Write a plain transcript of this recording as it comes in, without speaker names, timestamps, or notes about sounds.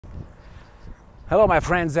Hello my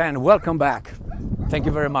friends and welcome back. Thank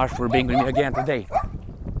you very much for being with me again today.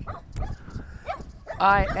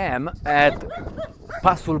 I am at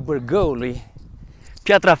Pasul Tihuta,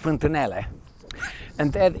 Piatra Fântânele,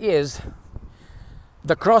 and that is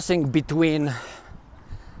the crossing between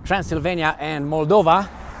Transylvania and Moldova.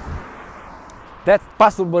 That's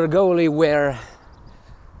Pasul Tihuta where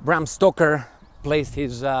Bram Stoker placed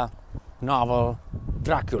his novel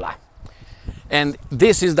Dracula. And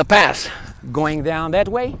this is the pass going down that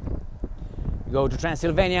way. You go to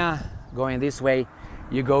Transylvania, going this way,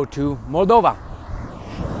 you go to Moldova.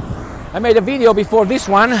 I made a video before this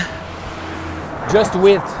one just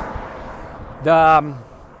with the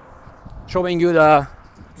showing you the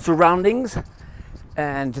surroundings,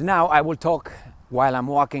 and now I will talk while I'm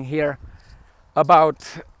walking here about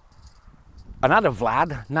another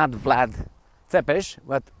Vlad, not Vlad Țepeș,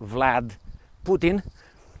 but Vlad Putin.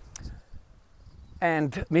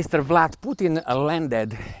 And Mr. Vlad Putin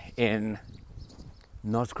landed in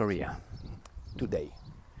North Korea today.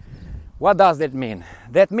 What does that mean?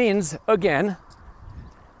 That means, again,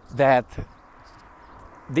 that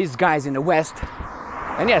these guys in the West,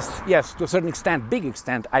 and yes, to a certain extent, big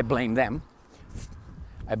extent, I blame them.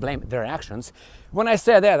 I blame their actions. When I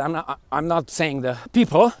say that, I'm not saying the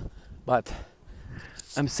people, but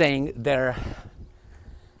I'm saying the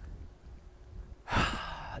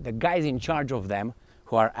guys in charge of them,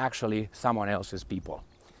 who are actually someone else's people,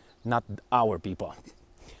 not our people,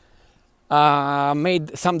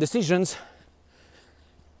 made some decisions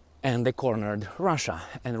and they cornered Russia.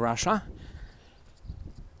 And Russia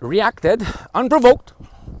reacted unprovoked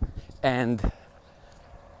and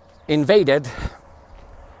invaded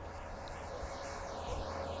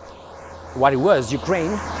what it was,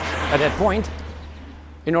 Ukraine, at that point,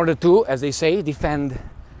 in order to, as they say, defend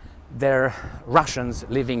their Russians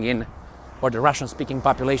living in, or the Russian-speaking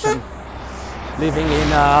population living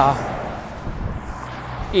in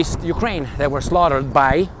East Ukraine that were slaughtered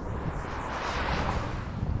by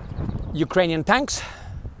Ukrainian tanks,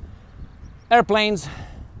 airplanes,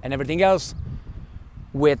 and everything else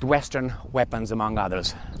with Western weapons, among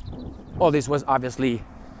others. All this was obviously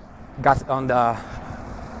got on the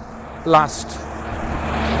last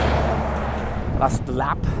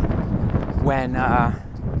lap when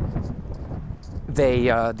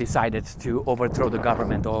they decided to overthrow the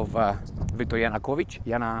government of Viktor Yanukovych.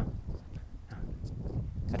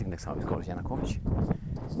 I think that's how it's called, Yanukovych.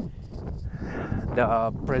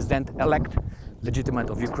 The president-elect, legitimate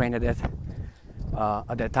of Ukraine at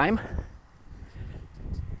that time.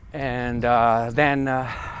 And then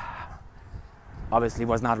obviously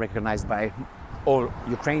was not recognized by all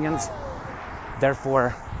Ukrainians.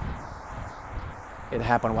 Therefore, it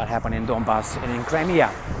happened what happened in Donbass and in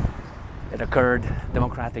Crimea. It occurred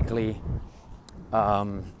democratically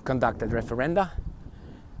conducted referenda,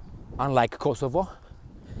 unlike Kosovo.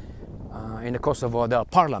 In Kosovo, the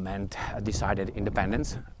parliament decided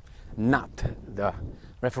independence, not the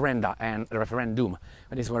referenda and the referendum.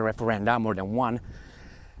 But these were referenda, more than one,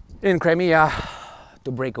 in Crimea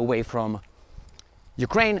to break away from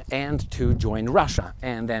Ukraine and to join Russia.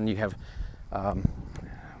 And then you have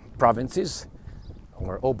provinces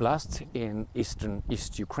or oblasts in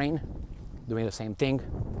East Ukraine doing the same thing,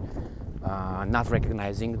 not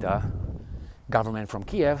recognizing the government from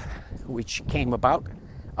Kiev, which came about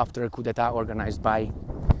after a coup d'etat organized by,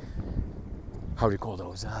 how do you call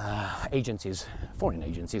those, agencies, foreign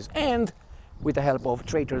agencies, and with the help of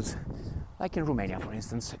traitors like in Romania, for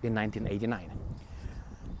instance, in 1989.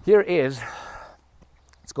 Here is,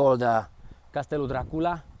 it's called Castelul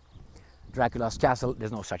Dracula, Dracula's castle.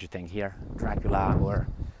 There's no such a thing here. Dracula or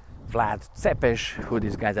Vlad Țepeș, who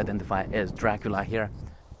these guys identify as Dracula here,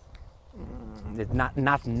 is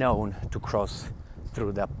not known to cross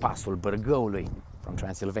through the Pasul Tihuta from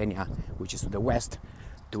Transylvania, which is to the west,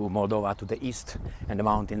 to Moldova to the east, and the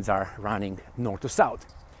mountains are running north to south.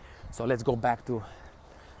 So let's go back to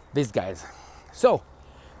these guys. So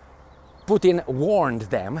Putin warned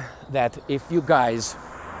them that if you guys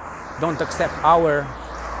don't accept our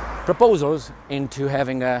proposals into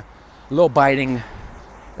having a law-abiding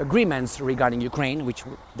agreements regarding Ukraine, which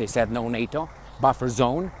they said no NATO, buffer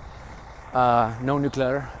zone, no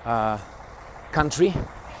nuclear country,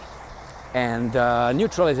 and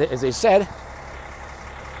neutral, as they said,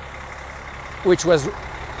 which was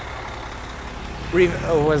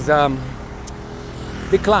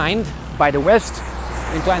declined by the West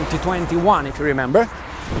in 2021, if you remember,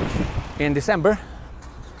 in December.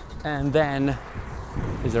 And then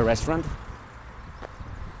is a restaurant.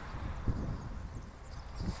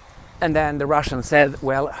 And then the Russians said,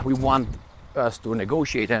 well, we want us to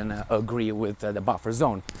negotiate and agree with the buffer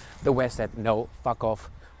zone. The West said, no, fuck off,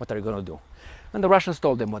 what are you going to do? And the Russians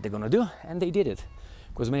told them what they're going to do, and they did it.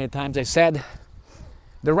 Because many times I said,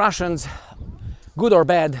 the Russians, good or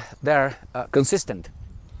bad, they're consistent.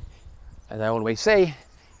 As I always say,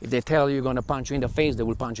 if they tell you you're going to punch you in the face, they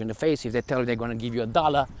will punch you in the face. If they tell you they're going to give you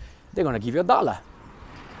 $1, they're going to give you $1.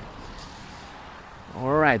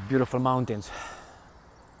 All right, beautiful mountains.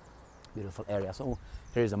 Beautiful area. So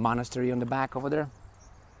there is a monastery on the back over there.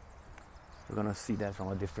 We're going to see that from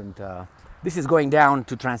a different... this is going down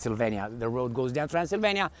to Transylvania. The road goes down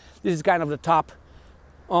Transylvania. This is kind of the top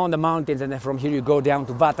on the mountains, and then from here you go down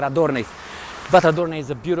to Vatra Dornei. Vatra Dornei is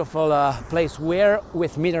a beautiful place where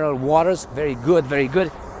with mineral waters, very good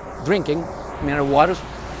drinking mineral waters.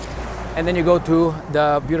 And then you go to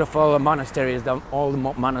the beautiful monasteries, the old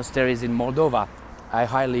monasteries in Moldova. I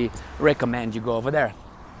highly recommend you go over there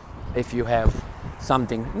if you have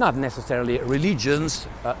something, not necessarily religions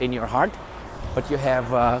in your heart, but you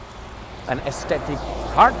have an aesthetic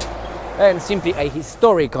heart and simply a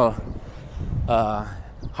historical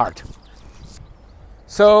heart.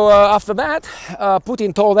 So after that,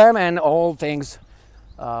 Putin told them, and all things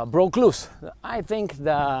broke loose. I think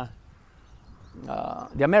the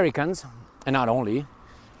Americans, and not only,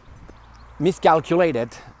 miscalculated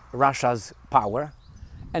Russia's power,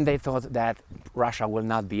 and they thought that Russia will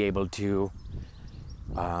not be able to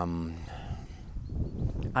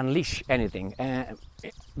unleash anything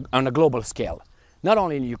on a global scale. Not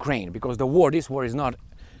only in Ukraine, because this war is not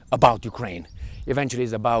about Ukraine. Eventually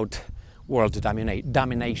it's about world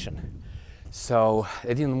domination. So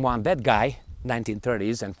they didn't want that guy,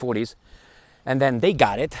 1930s and 40s, and then they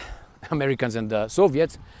got it, Americans and the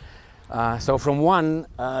Soviets. So from one,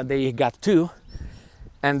 they got two,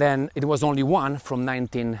 and then it was only one from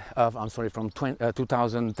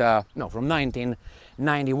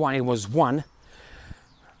 1991 it was one.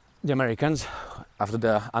 The Americans, after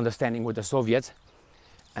the understanding with the Soviets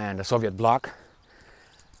and the Soviet bloc,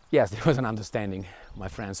 yes, there was an understanding, my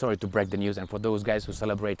friend. Sorry to break the news, and for those guys who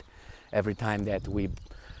celebrate every time that we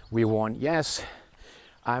won, yes,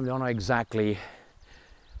 I don't know exactly.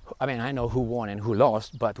 I mean, I know who won and who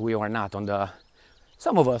lost, but we are not on the.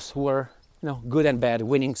 Some of us were, good and bad,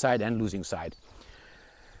 winning side and losing side.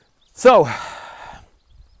 So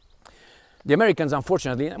the Americans,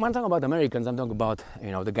 unfortunately, when I'm talking about Americans, I'm talking about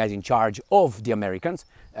the guys in charge of the Americans,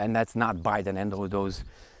 and that's not Biden and all those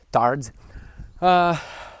tards.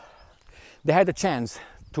 They had a chance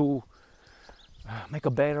to make a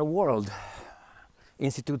better world,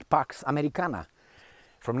 institute Pax Americana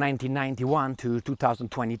from 1991 to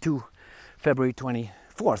 2022, February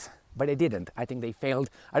 24th, but they didn't. I think they failed.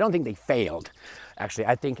 I don't think they failed, actually.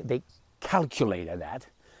 I think they calculated that,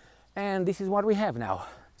 and this is what we have now.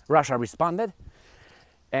 Russia responded,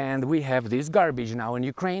 and we have this garbage now in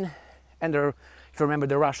Ukraine. And if you remember,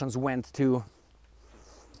 the Russians went to,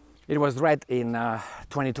 it was right in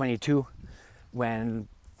 2022 when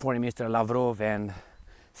Foreign Minister Lavrov and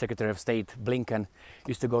Secretary of State Blinken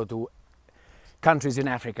used to go to countries in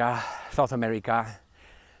Africa, South America,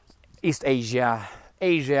 East Asia,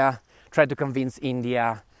 tried to convince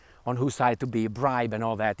India on whose side to be, bribe and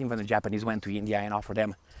all that. Even the Japanese went to India and offered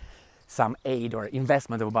them some aid or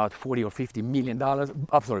investment of about $40 or $50 million.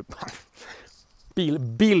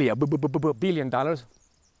 Billion dollars.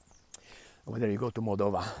 Well, there you go to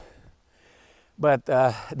Moldova. But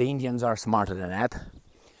the Indians are smarter than that,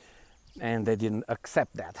 and they didn't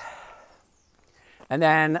accept that. And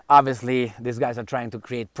then obviously these guys are trying to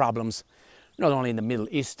create problems not only in the Middle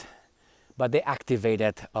East, but they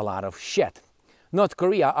activated a lot of shit. North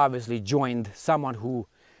Korea obviously joined someone who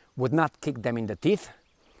would not kick them in the teeth,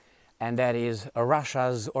 and that is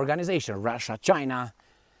Russia's organization, Russia, China,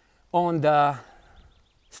 on the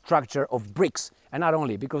structure of BRICS. And not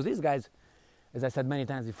only, because these guys, as I said many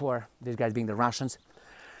times before, these guys being the Russians,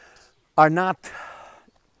 are not,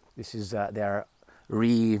 they're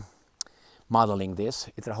remodeling this.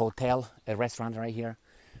 It's a hotel, a restaurant right here.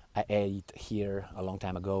 I ate here a long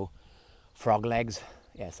time ago. Frog legs.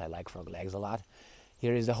 Yes, I like frog legs a lot.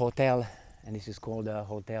 Here is the hotel, and this is called the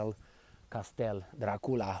Hotel Castel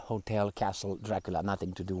Dracula, Hotel Castle Dracula.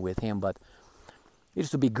 Nothing to do with him, but it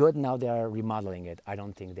used to be good. Now they are remodeling it. I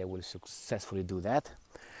don't think they will successfully do that.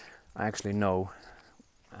 I actually know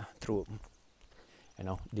through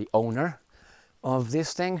the owner of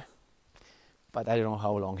this thing, but I don't know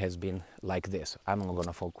how long has been like this. I'm not going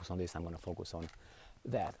to focus on this. I'm going to focus on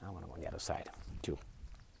that. I'm going to go on the other side too.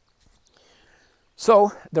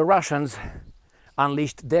 So the Russians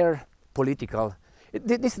unleashed their political.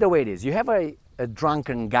 This is the way it is. You have a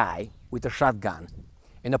drunken guy with a shotgun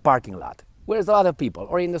in a parking lot where there's a lot of people,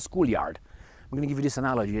 or in the schoolyard, I'm going to give you this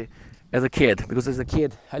analogy. As a kid, because as a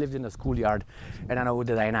kid I lived in a schoolyard and I know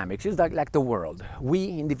the dynamics. It's like the world.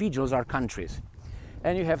 We individuals are countries,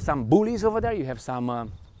 and you have some bullies over there. You have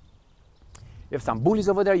some bullies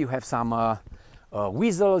over there. You have some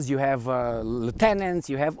weasels. You have lieutenants.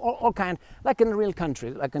 You have all kind, like in real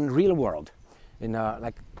countries, like in real world, in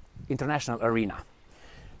like international arena.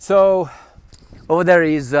 So over there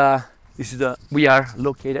is we are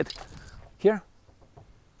located here.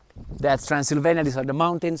 That's Transylvania. These are the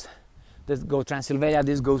mountains. This goes Transylvania,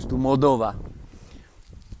 this goes to Moldova.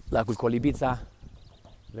 Like we call Ibiza.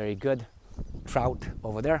 Very good. Trout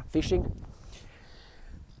over there, fishing.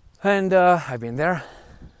 And I've been there.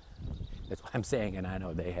 That's what I'm saying, and I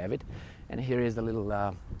know they have it. And here is the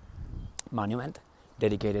little monument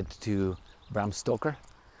dedicated to Bram Stoker.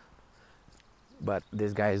 But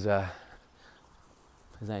these guys, as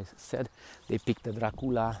I said, they picked the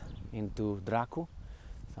Dracula into Dracu.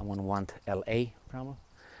 Someone want LA,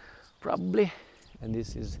 probably. And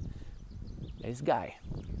this is this guy.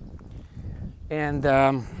 And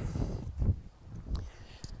the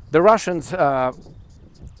Russians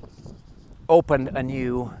opened a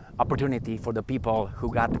new opportunity for the people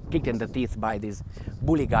who got kicked in the teeth by this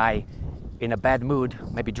bully guy in a bad mood,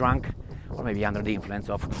 maybe drunk, or maybe under the influence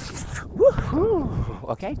of woohoo,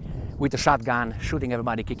 okay? With a shotgun, shooting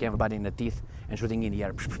everybody, kicking everybody in the teeth, and shooting in the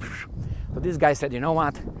air. So this guy said, you know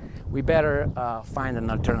what? We better find an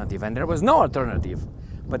alternative. And there was no alternative,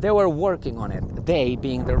 but they were working on it. They,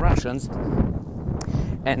 being the Russians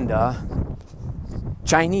and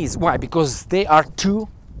Chinese. Why? Because they are too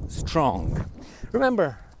strong.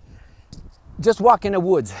 Remember, just walk in the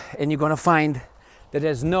woods and you're gonna find that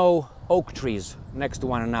there's no oak trees next to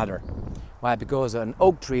one another. Why? Because an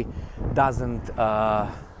oak tree doesn't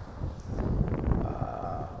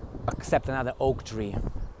accept another oak tree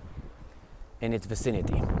in its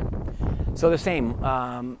vicinity. So the same,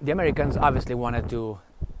 the Americans obviously wanted to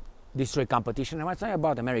destroy competition. And I'm not saying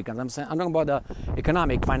about Americans, I'm talking about the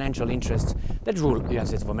economic, financial interests that rule the United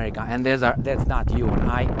States of America. And that's not you and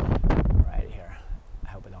I. Right here. I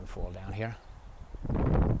hope I don't fall down here.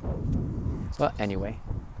 Well, anyway,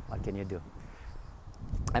 what can you do?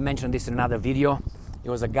 I mentioned this in another video.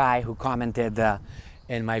 There was a guy who commented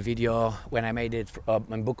in my video when I made it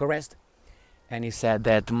in Bucharest, and he said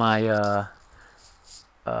that my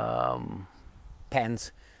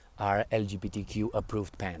pants are LGBTQ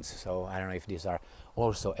approved pants. So I don't know if these are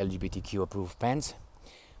also LGBTQ approved pants.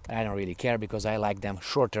 I don't really care because I like them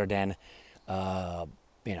shorter than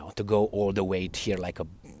you know, to go all the way here like a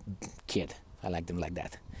kid. I like them like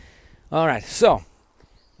that. All right, so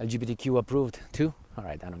LGBTQ approved too. All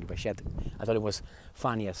right, I don't give a shit. I thought it was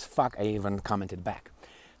funny as fuck. I even commented back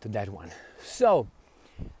to that one. So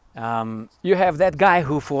you have that guy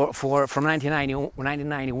who from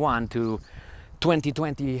 1991 to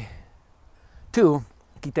 2022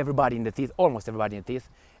 kicked everybody in the teeth, almost everybody in the teeth,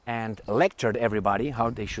 and lectured everybody how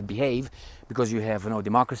they should behave, because you have no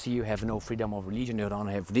democracy, you have no freedom of religion, you don't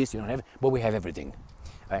have this, you don't have, but we have everything.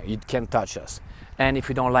 You can't touch us. And if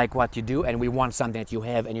you don't like what you do and we want something that you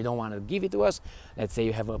have and you don't want to give it to us, let's say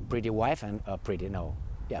you have a pretty wife and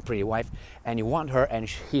pretty wife, and you want her and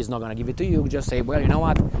he's not going to give it to you, just say, well, you know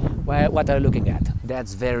what? Well, what are you looking at?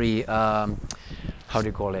 That's very, how do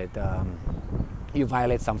you call it? You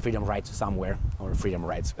violate some freedom rights somewhere, or freedom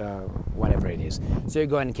rights, whatever it is. So you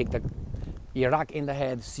go and kick the Iraq in the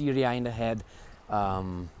head, Syria in the head,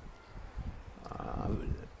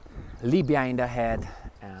 Libya in the head,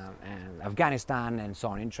 and Afghanistan, and so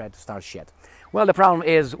on, and try to start shit. Well, the problem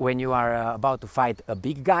is when you are about to fight a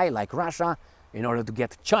big guy like Russia in order to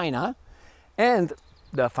get China, and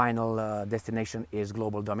the final destination is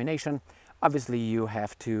global domination, obviously you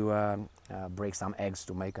have to break some eggs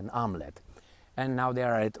to make an omelet. And now they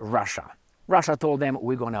are at Russia. Russia told them,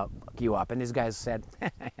 we're gonna fuck you up. And these guys said,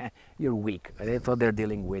 you're weak. They thought they're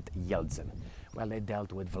dealing with Yeltsin. Well, they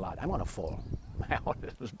dealt with Vlad. I'm gonna fall.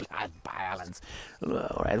 Blood balance.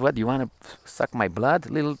 All right, what, do you wanna suck my blood,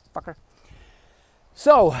 little fucker?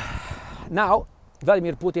 So, now,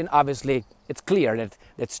 Vladimir Putin, obviously, it's clear that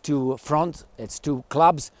it's two fronts, it's two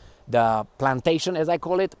clubs. The plantation, as I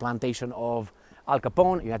call it, plantation of Al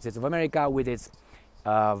Capone, United States of America, with its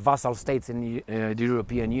vassal states in the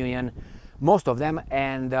European Union, most of them,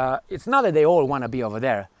 and it's not that they all want to be over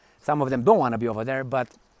there. Some of them don't want to be over there, but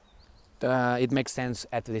it makes sense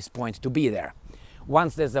at this point to be there.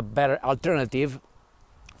 Once there's a better alternative,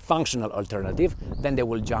 functional alternative, then they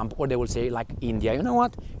will jump, or they will say, like India, you know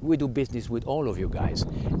what, we do business with all of you guys,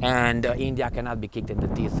 and India cannot be kicked in the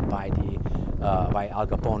teeth by Al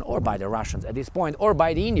Capone or by the Russians at this point, or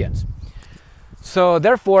by the Indians. So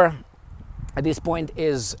therefore, at this point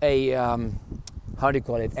is a how do you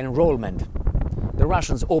call it, enrollment. The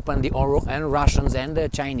Russians opened and Russians and the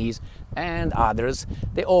Chinese and others,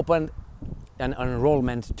 they opened an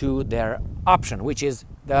enrollment to their option, which is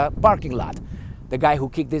the parking lot. The guy who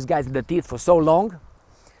kicked these guys in the teeth for so long,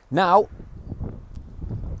 now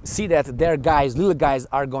see that their guys, little guys,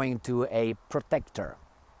 are going to a protector,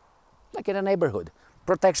 like in a neighborhood,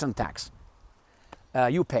 protection tax.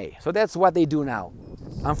 You pay. So that's what they do now.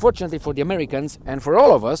 Unfortunately for the Americans and for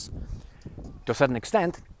all of us, to a certain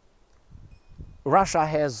extent, Russia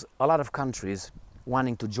has a lot of countries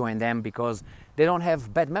wanting to join them because they don't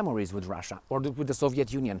have bad memories with Russia or with the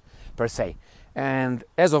Soviet Union per se. And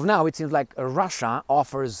as of now, it seems like Russia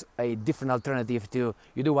offers a different alternative to,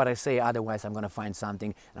 you do what I say, otherwise I'm going to find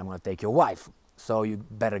something and I'm going to take your wife. So you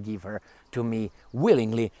better give her to me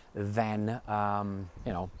willingly than,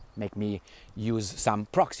 you know, make me use some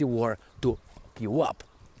proxy war to fuck you up.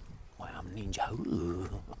 Well, I'm ninja.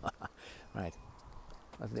 Right.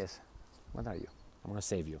 What's this? What are you? I'm going to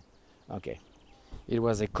save you. Okay. It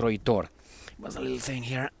was a croitor. It was a little thing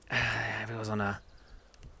here. It was on a...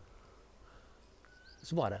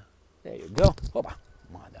 It's water. There you go. Hopa.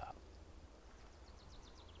 Mother.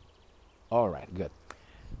 All right, good.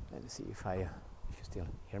 Let me see if you still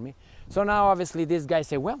hear me. So now, obviously, these guys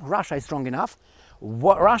say, well, Russia is strong enough.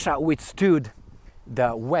 Russia withstood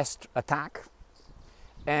the West attack,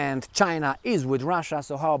 and China is with Russia,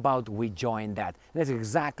 so how about we join that? And that's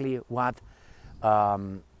exactly what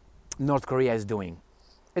North Korea is doing.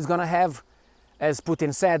 It's going to have, as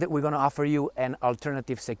Putin said, we're going to offer you an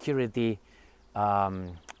alternative security,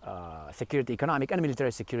 economic and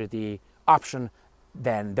military security option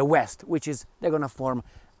than the West, which is they're going to form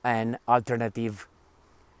an alternative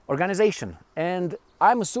organization. And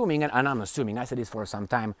I'm assuming, and I'm assuming, I said this for some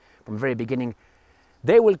time from the very beginning,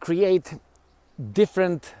 they will create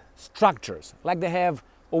different structures, like they have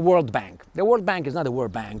a World Bank. The World Bank is not a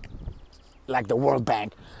World Bank like the World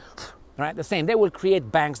Bank, right? The same. They will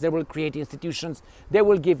create banks, they will create institutions, they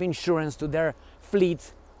will give insurance to their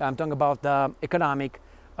fleets. I'm talking about the economic,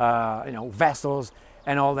 vessels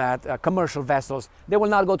and all that, commercial vessels. They will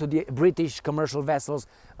not go to the British commercial vessels,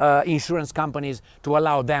 insurance companies, to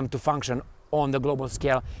allow them to function on the global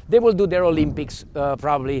scale. They will do their Olympics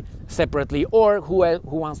probably separately, or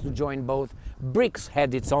who wants to join both. BRICS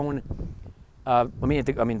had its own a minute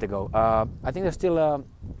ago. I think they're still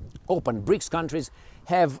open. BRICS countries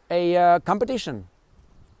have a competition,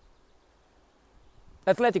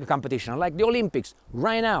 athletic competition, like the Olympics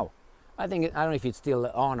right now. I don't know if it's still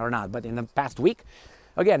on or not, but in the past week,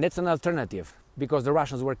 again, it's an alternative because the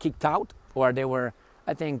Russians were kicked out, or they were,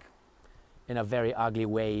 I think, in a very ugly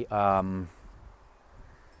way.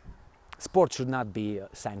 Sport should not be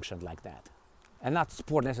sanctioned like that. And not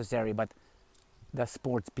sport necessarily, but the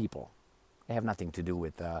sports people. They have nothing to do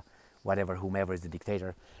with whomever is the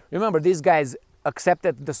dictator. Remember, these guys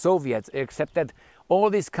accepted the Soviets, accepted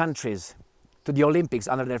all these countries to the Olympics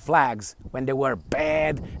under their flags when they were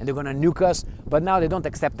bad and they're going to nuke us, but now they don't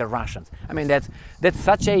accept the Russians. I mean, that's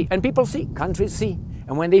such a... And people see, countries see.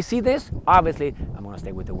 And when they see this, obviously, I'm going to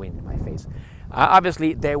stay with the wind in my face.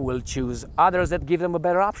 Obviously, they will choose others that give them a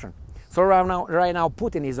better option. So right now,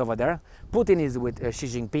 Putin is over there. Putin is with Xi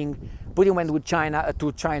Jinping. Putin went with China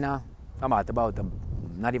to China about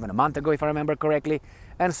not even a month ago, if I remember correctly,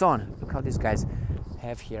 and so on. Look how these guys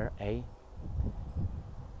have here a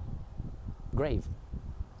grave,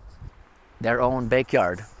 their own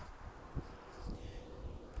backyard.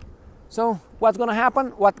 So what's going to happen?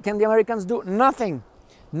 What can the Americans do? Nothing,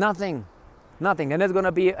 nothing, nothing. And there's going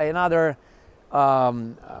to be another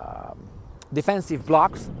defensive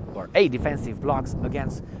blocks, or a defensive blocks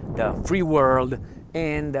against the free world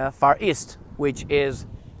in the Far East, which is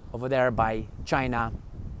over there by China,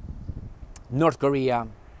 North Korea,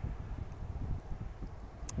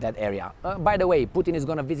 that area. By the way, Putin is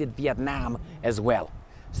going to visit Vietnam as well.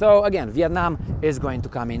 So again, Vietnam is going to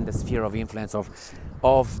come in the sphere of influence of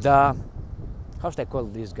the, how should I call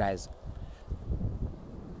these guys?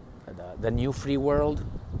 The new free world.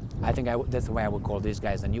 I think that's the way I would call these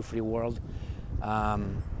guys, the new free world.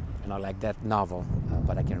 Like that novel,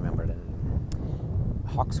 but I can't remember the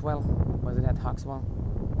Hawkswell. Wasn't that Hawkswell?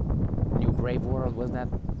 New Brave World, was that?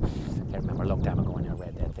 I remember a long time ago when I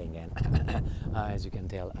read that thing, and as you can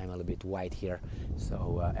tell, I'm a little bit white here.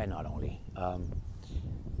 So, and not only,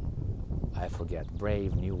 I forget,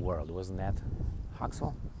 Brave New World, wasn't that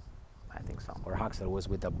Hawkswell? I think so. Or Hawkswell was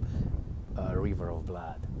with the River of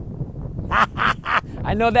Blood.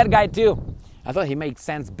 I know that guy too. I thought he made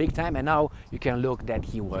sense big time, and now you can look that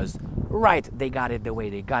he was right. They got it the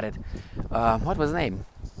way they got it. What was the name?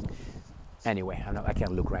 Anyway, I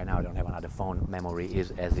can't look right now. I don't have another phone. Memory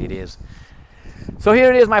is as it is. So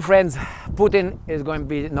here it is, my friends. Putin is going to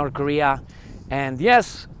be North Korea. And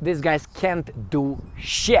yes, these guys can't do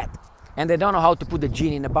shit. And they don't know how to put the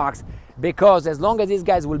genie in the box, because as long as these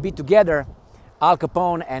guys will be together, Al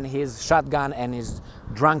Capone and his shotgun and his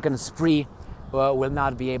drunken spree will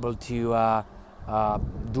not be able to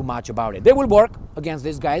do much about it. They will work against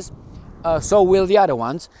these guys. So will the other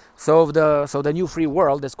ones. So the new free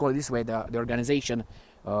world, let's call it this way, the organization,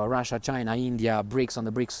 Russia, China, India, BRICS, on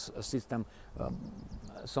the BRICS system,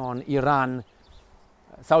 so on, Iran,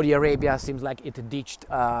 Saudi Arabia seems like it ditched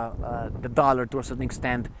the dollar to a certain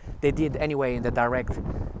extent. They did anyway in the direct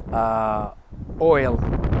oil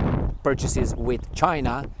purchases with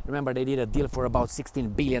China. Remember, they did a deal for about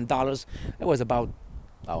 $16 billion. That was about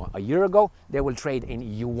a year ago. They will trade in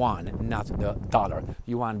yuan, not the dollar.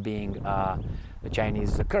 Yuan being the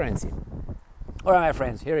Chinese currency. All right, my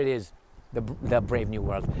friends, here it is. The brave new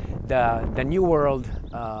world, the new world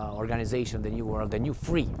organization, the new world, the new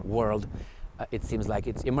free world. It seems like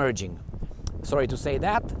it's emerging. Sorry to say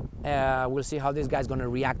that. We'll see how this guy's going to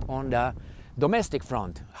react on the domestic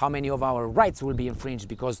front. How many of our rights will be infringed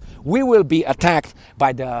because we will be attacked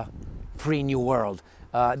by the free new world.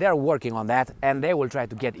 They're working on that, and they will try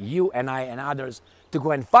to get you and I and others to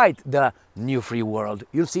go and fight the new free world.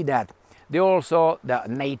 You'll see that. They also, the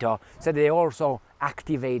NATO said they also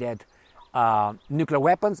activated nuclear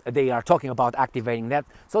weapons. They are talking about activating that,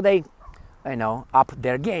 so they, you know, up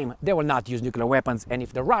their game. They will not use nuclear weapons, and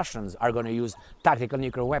if the Russians are going to use tactical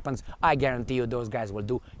nuclear weapons, I guarantee you those guys will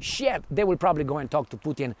do shit. They will probably go and talk to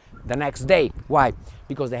Putin the next day. Why?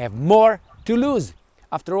 Because they have more to lose.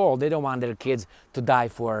 After all, they don't want their kids to die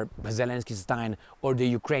for Zelensky's time or the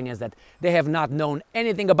Ukrainians that they have not known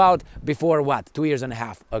anything about before, what, 2.5 years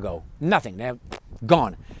ago. Nothing. They're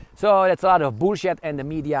gone. So that's a lot of bullshit, and the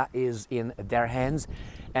media is in their hands.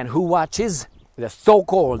 And who watches? The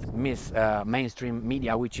so-called mainstream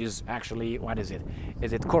media, which is actually, what is it?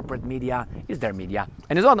 Is it corporate media? Is their media?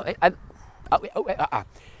 And it's on.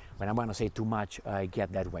 When I want to say too much, I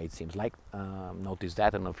get that way, it seems like. Notice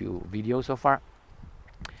that in a few videos so far.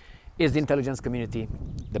 Is the intelligence community,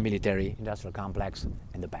 the military, industrial complex,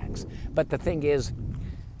 and the banks. But the thing is,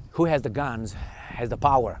 who has the guns has the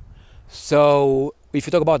power. So if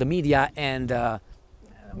you talk about the media, and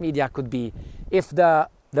media could be, if the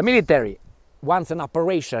military wants an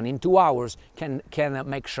operation in 2 hours, can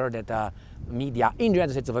make sure that media in the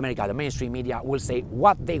United States of America, the mainstream media, will say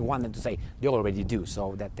what they want them to say. They already do,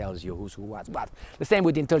 so that tells you who's who, what's what. The same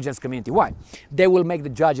with the intelligence community. Why? They will make the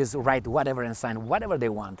judges write whatever and sign whatever they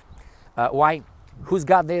want. Why? Who's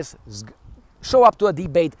got this? Show up to a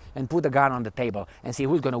debate and put a gun on the table and see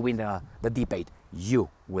who's going to win the debate. You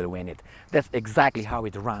will win it. That's exactly how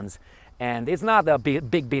it runs. And it's not the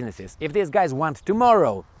big businesses. If these guys want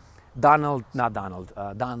tomorrow, Donald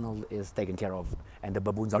is taken care of, and the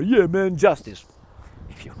baboons are, yeah man, justice.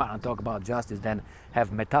 If you want to talk about justice, then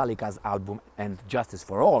have Metallica's album and Justice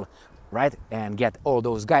for All, right? And get all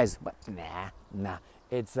those guys. But nah.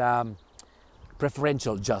 It's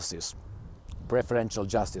preferential justice. Preferential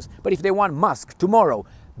justice. But if they want Musk tomorrow,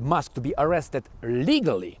 Musk to be arrested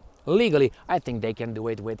legally, I think they can do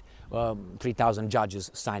it with 3,000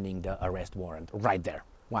 judges signing the arrest warrant right there.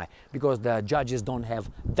 Why? Because the judges don't have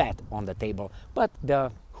that on the table, but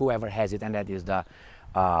whoever has it, and that is the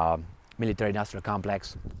military industrial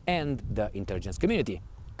complex and the intelligence community.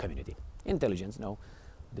 Intelligence, no.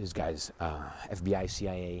 These guys, FBI,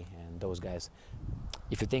 CIA, and those guys.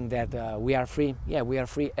 If you think that we are free, yeah, we are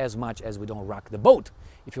free as much as we don't rock the boat.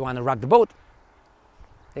 If you want to rock the boat,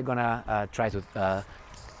 they're gonna try to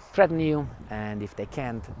threaten you, and if they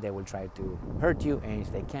can't, they will try to hurt you, and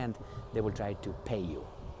if they can't, they will try to pay you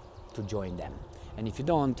to join them. And if you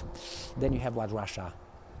don't, then you have what Russia,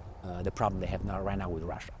 the problem they have now right now with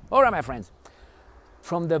Russia. All right, my friends,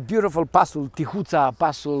 from the beautiful Pasul Tihuta,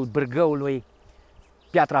 Pasul Bârgăului,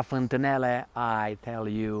 Piatra Fântânele, I tell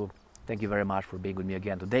you, thank you very much for being with me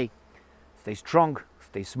again today. Stay strong,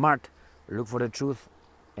 stay smart, look for the truth,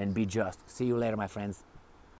 and be just. See you later, my friends.